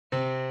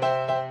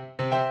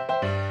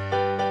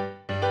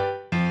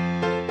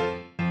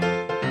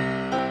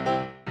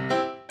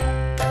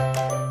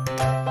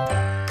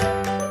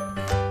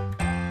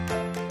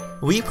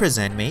We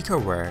present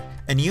MakerWear,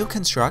 a new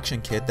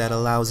construction kit that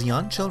allows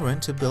young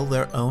children to build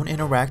their own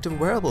interactive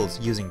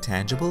wearables using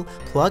tangible,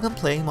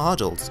 plug-and-play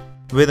modules.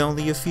 With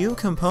only a few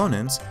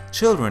components,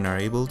 children are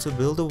able to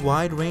build a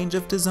wide range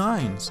of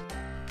designs.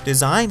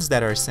 Designs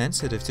that are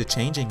sensitive to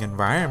changing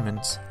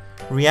environments,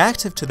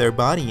 reactive to their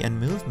body and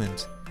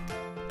movement,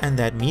 and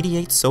that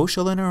mediate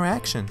social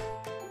interaction.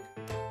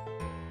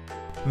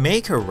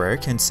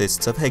 MakerWear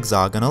consists of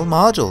hexagonal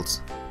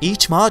modules.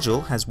 Each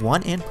module has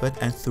one input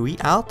and 3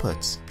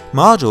 outputs.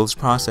 Modules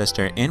process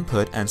their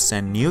input and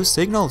send new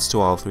signals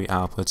to all 3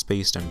 outputs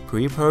based on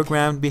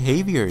pre-programmed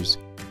behaviors.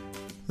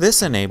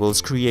 This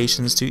enables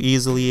creations to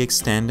easily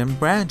extend and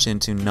branch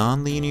into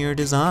non-linear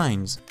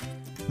designs.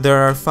 There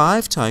are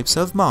 5 types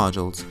of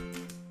modules.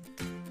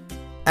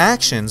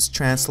 Actions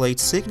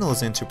translate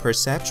signals into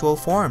perceptual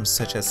forms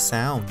such as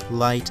sound,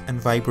 light, and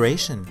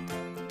vibration.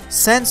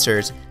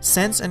 Sensors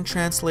sense and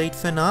translate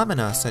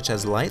phenomena such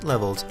as light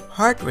levels,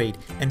 heart rate,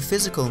 and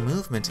physical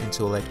movement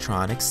into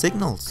electronic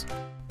signals.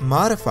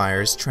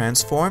 Modifiers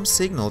transform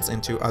signals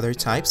into other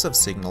types of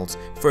signals,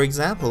 for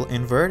example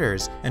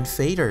inverters and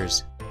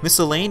faders.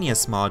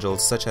 Miscellaneous modules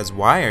such as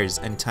wires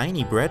and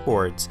tiny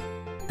breadboards.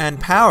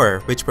 And power,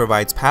 which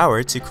provides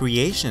power to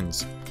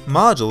creations.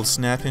 Modules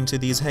snap into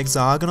these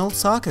hexagonal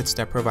sockets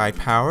that provide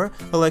power,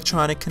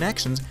 electronic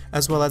connections,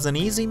 as well as an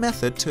easy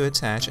method to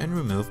attach and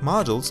remove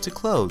modules to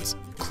clothes.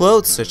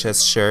 Clothes such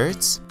as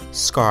shirts,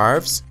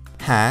 scarves,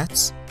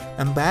 hats,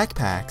 and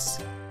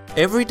backpacks.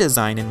 Every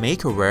design in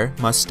MakerWear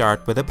must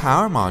start with a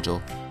power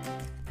module.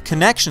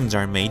 Connections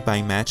are made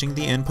by matching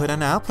the input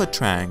and output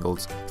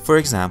triangles, for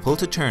example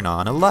to turn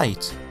on a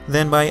light.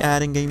 Then by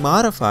adding a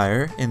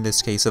modifier, in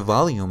this case a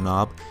volume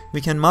knob,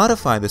 we can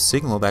modify the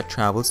signal that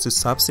travels to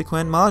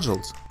subsequent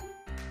modules.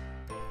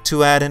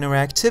 To add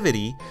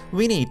interactivity,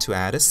 we need to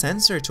add a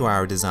sensor to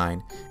our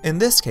design. In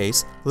this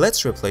case,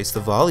 let's replace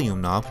the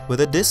volume knob with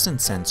a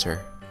distance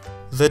sensor.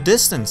 The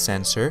distance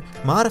sensor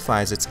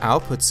modifies its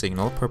output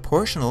signal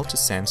proportional to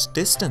sensed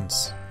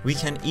distance. We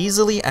can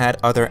easily add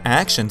other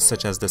actions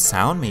such as the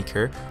sound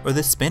maker or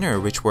the spinner,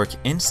 which work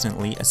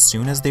instantly as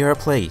soon as they are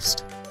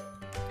placed.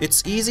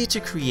 It's easy to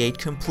create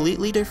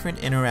completely different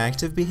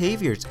interactive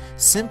behaviors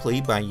simply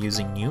by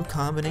using new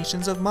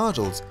combinations of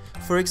modules.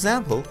 For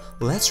example,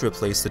 let's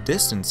replace the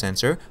distance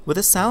sensor with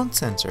a sound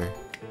sensor.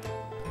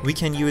 We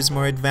can use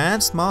more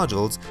advanced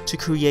modules to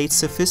create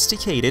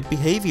sophisticated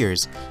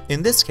behaviors.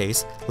 In this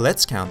case,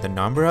 let's count the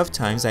number of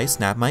times I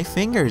snap my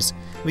fingers.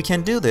 We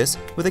can do this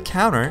with a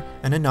counter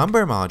and a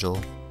number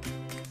module.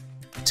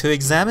 To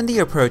examine the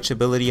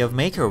approachability of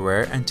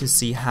MakerWear and to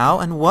see how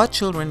and what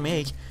children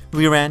make,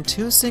 we ran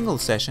 2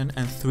 single-session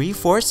and 3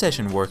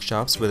 4-session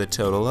workshops with a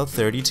total of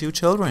 32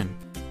 children.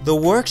 The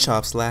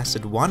workshops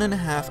lasted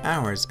 1.5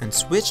 hours and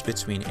switched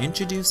between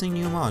introducing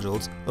new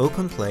modules,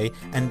 open play,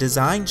 and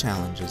design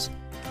challenges.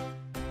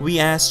 We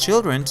asked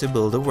children to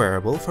build a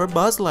wearable for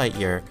Buzz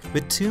Lightyear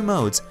with 2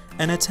 modes,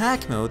 an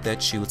attack mode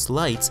that shoots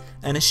lights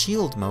and a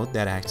shield mode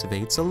that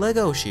activates a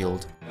Lego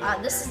shield.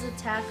 This is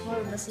attack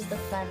mode and this is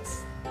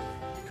defense.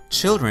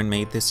 Children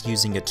made this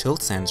using a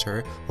tilt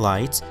sensor,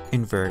 lights,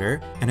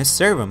 inverter, and a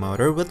servo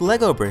motor with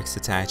Lego bricks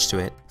attached to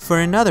it.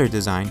 For another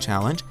design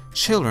challenge,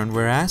 children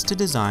were asked to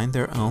design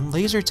their own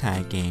laser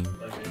tag game.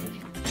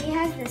 He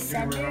has the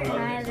sender and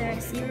I have the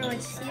receiver,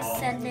 which he's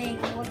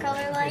sending what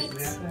color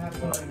lights?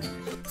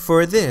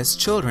 For this,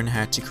 children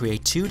had to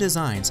create 2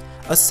 designs,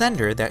 a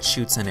sender that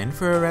shoots an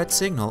infrared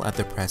signal at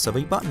the press of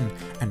a button,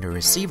 and a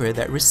receiver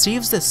that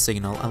receives this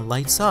signal and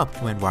lights up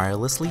when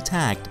wirelessly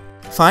tagged.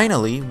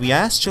 Finally, we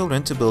asked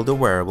children to build a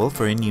wearable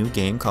for a new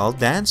game called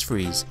Dance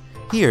Freeze.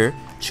 Here,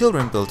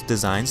 children built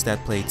designs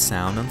that played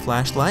sound and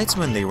flashed lights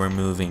when they were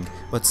moving,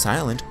 but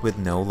silent with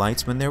no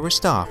lights when they were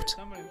stopped.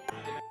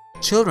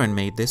 Children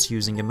made this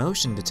using a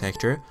motion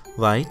detector,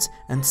 lights,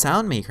 and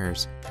sound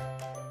makers.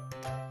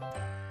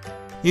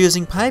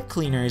 Using pipe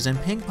cleaners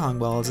and ping pong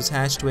balls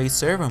attached to a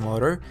servo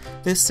motor,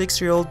 this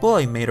 6-year-old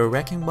boy made a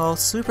wrecking ball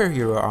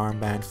superhero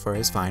armband for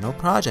his final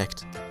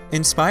project.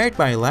 Inspired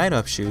by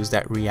light-up shoes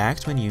that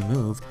react when you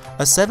move,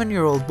 a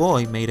 7-year-old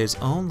boy made his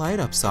own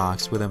light-up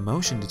socks with a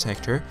motion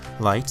detector,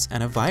 lights,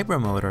 and a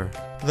vibromotor.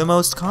 The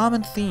most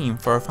common theme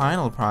for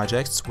final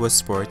projects was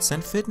sports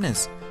and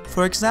fitness.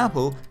 For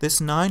example, this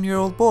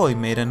 9-year-old boy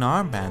made an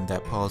armband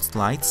that pulsed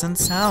lights and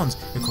sounds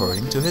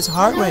according to his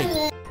heart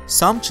rate.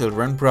 Some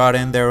children brought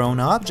in their own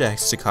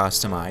objects to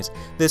customize.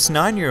 This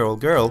 9-year-old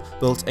girl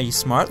built a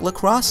smart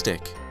lacrosse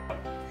stick.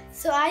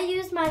 So I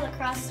used my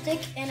lacrosse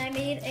stick and I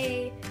made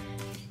a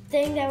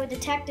thing that would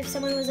detect if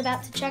someone was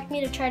about to check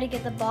me to try to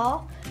get the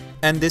ball.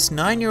 And this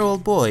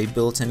 9-year-old boy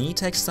built an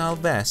e-textile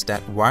vest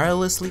that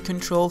wirelessly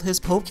controlled his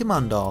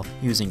Pokemon doll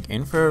using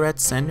infrared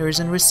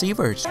senders and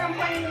receivers. I'm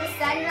pointing the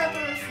sender at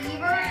the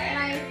receiver and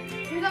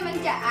I do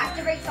something to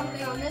activate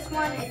something on this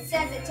one. It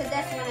sends it to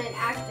this one and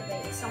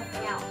activates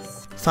something else.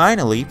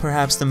 Finally,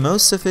 perhaps the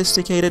most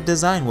sophisticated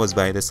design was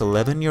by this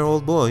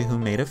 11-year-old boy who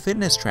made a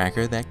fitness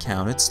tracker that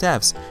counted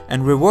steps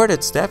and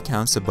rewarded step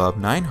counts above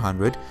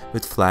 900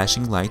 with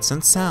flashing lights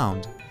and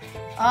sound.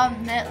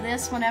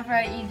 This,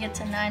 whenever you get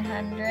to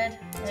 900,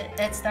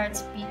 it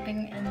starts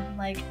beeping and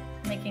like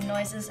making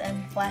noises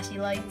and flashy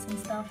lights and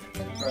stuff.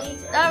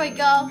 There we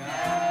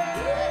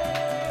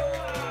go.